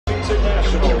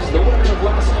Nationals, the winner of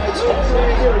last night's home run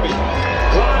derby,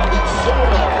 Juan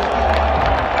Soto.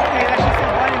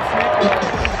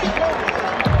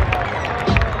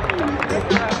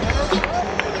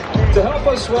 To help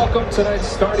us welcome tonight's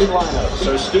starting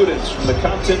lineups are students from the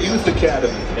Compton Youth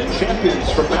Academy and champions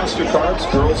from MasterCard's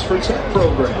Girls for 10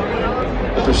 program.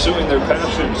 They're pursuing their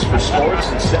passions for sports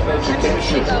and STEM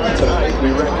education. Tonight,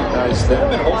 we recognize them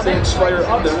and hope they inspire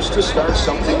others to start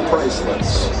something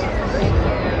priceless.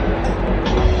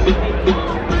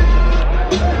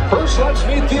 First, let's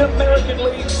meet the American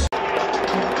League's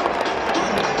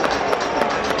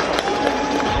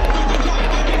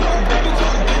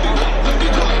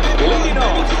leading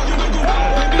off.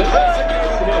 The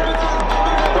designated hitter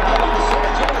from the Los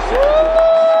Angeles.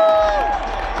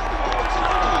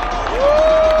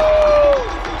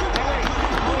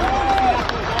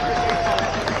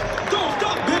 Don't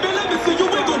stop, baby, let me see you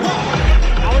wiggle.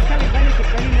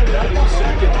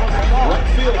 Second, right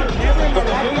fielder from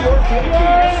the New York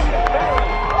Yankees.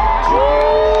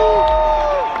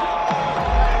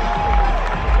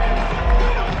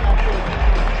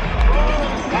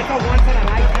 That's a once in a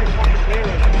lifetime fucking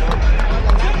player.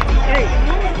 Hey,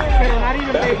 pero not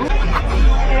even big.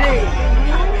 Hey,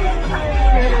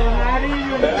 pero not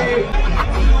even big.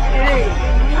 Hey,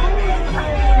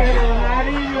 pero not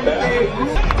even big.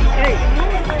 Hey,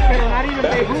 pero not even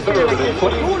big. Who's Third and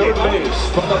playing third base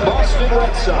from the Boston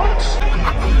Red Sox.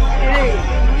 Hey,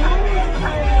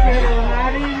 pero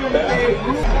not even big.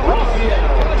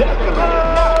 Rafael Devers.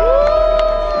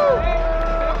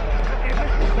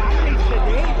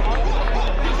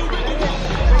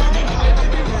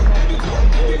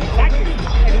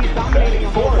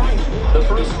 Fourth, the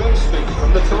first baseman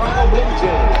from the Toronto Blue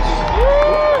Jays.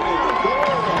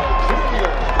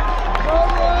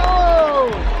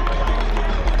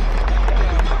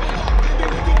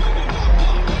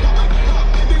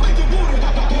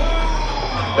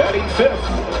 Batting fifth,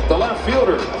 the left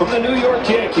fielder from the New York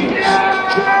Yankees.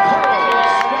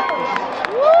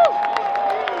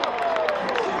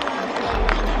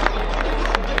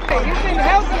 Hey, you've been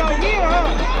healthy all year, huh?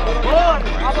 Lord,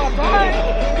 how about that?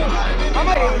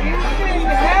 You've been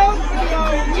healthy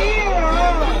all year,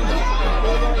 huh?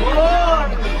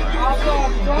 Lord, how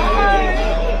about that?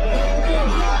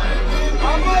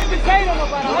 How much you pay them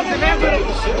about 100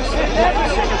 members?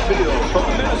 From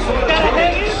Minnesota. Gotta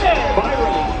hang in there.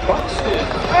 Byron Buxton.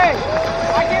 Hey,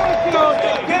 I give it to you,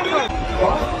 Denver.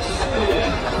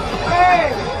 Buxton.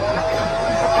 Hey,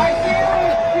 I give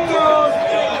it to you,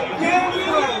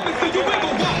 Denver. I give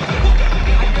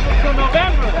it to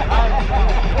November.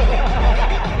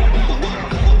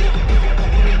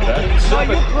 Batting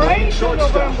seventh, you crazy,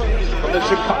 shortstop November. from the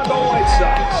Chicago White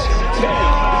Sox. Tim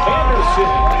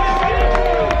Anderson.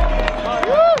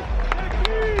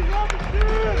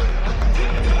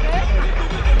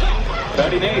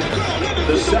 Batting eighth,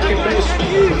 the second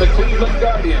baseman from the Cleveland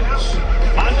Guardians,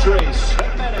 Andres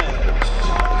Jimenez.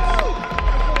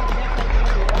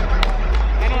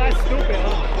 I know that's stupid,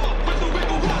 huh?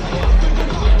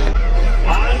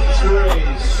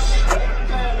 Andres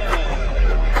Jimenez.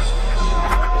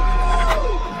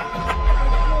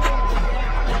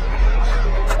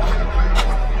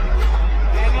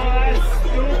 I know that's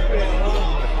stupid, huh?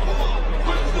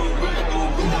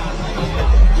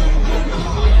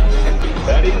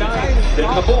 Batting ninth in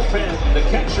the bullpen, the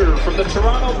catcher from the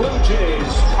Toronto Blue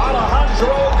Jays,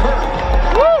 Alejandro Kirk.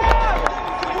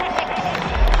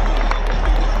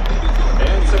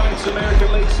 And tonight's American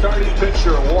League starting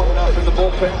pitcher warming up in the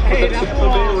bullpen for the Tampa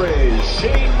Bay Rays,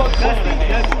 Shane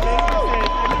McClanahan.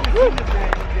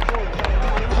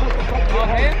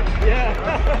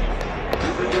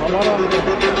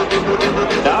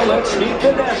 Now let's meet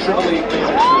the National League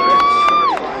manager.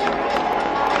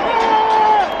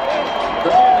 The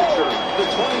manager, the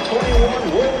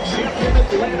 2021 World Champion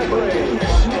Atlanta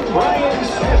Braves, Brian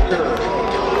Snitker.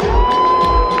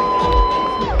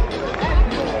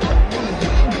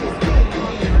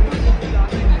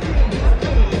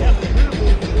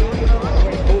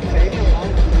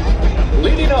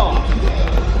 Leading off,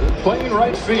 playing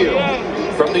right field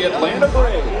from the Atlanta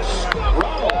Braves,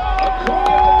 Ronald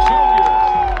Acuna Jr.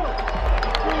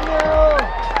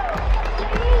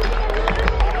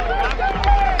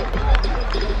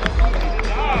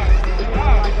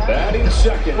 Batting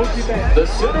second, the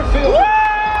center fielder.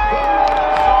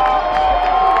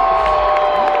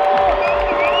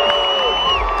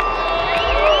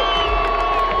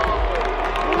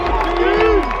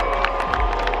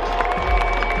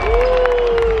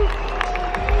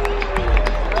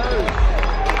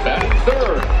 Batting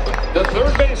third, the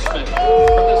third baseman from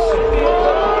the San Diego.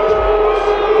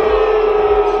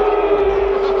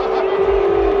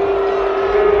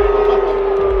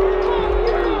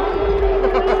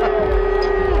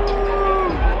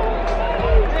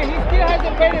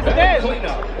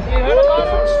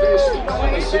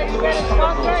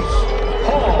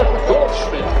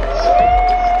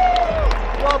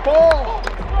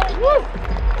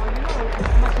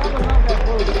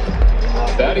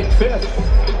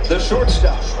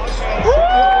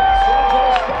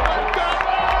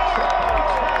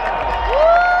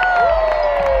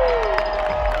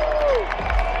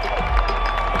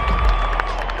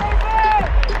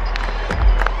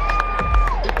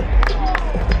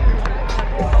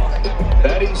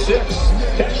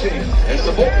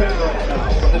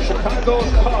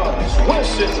 Chicago Cubs,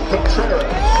 Wilson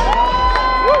Contreras.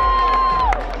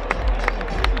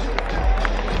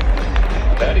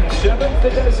 Batting seventh, the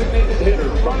designated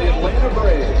hitter from the Atlanta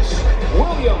Braves,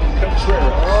 William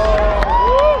Contreras.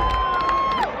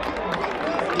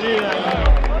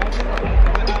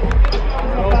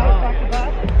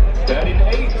 Batting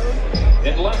eighth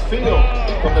in left field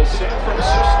from the San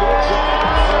Francisco Giants.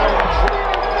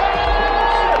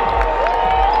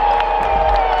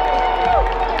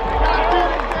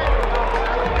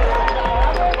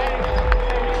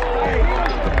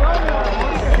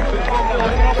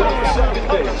 Second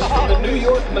base from the New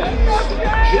York Mets,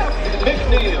 Jeff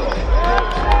McNeil.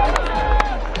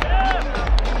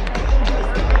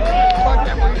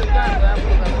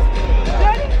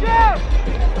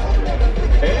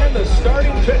 And the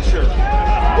starting pitcher.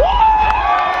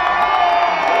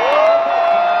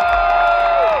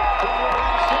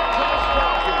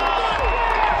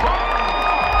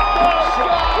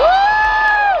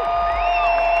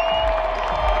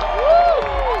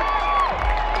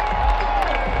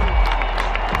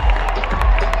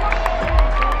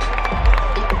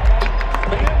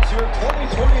 Fans, your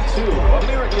 2022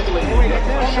 American League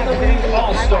National League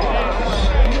All-Stars.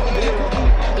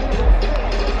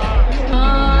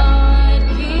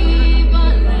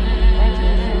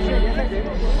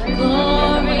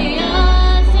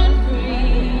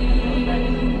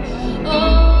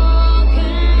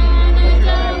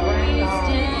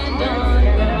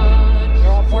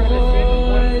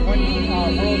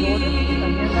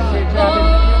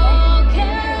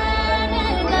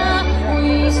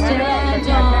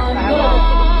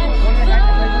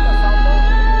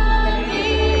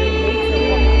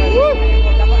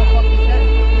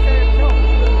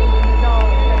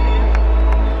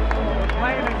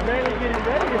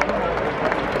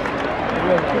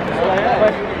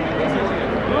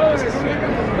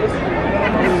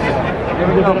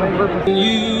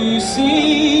 You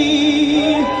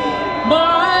see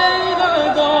by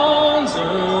the dawn's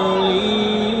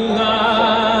early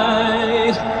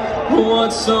light what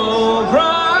so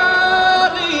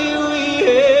proudly we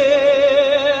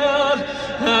hailed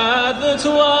at the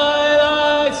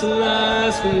twilight's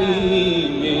last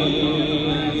gleaming,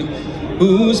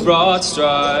 whose broad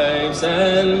stripes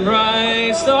and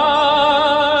bright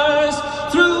stars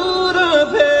through the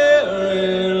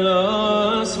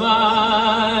perilous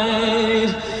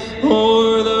fight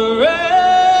o'er the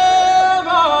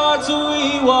ramparts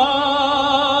we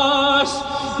watched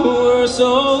were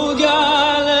so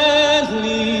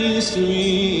gallantly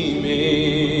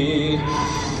streaming,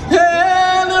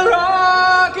 and the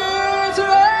rockets'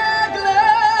 red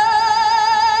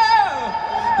glare,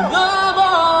 the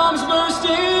bombs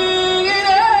bursting in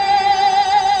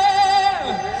air,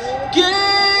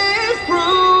 gave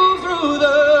proof through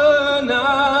the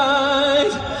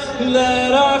night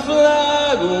that our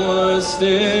flag was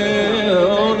still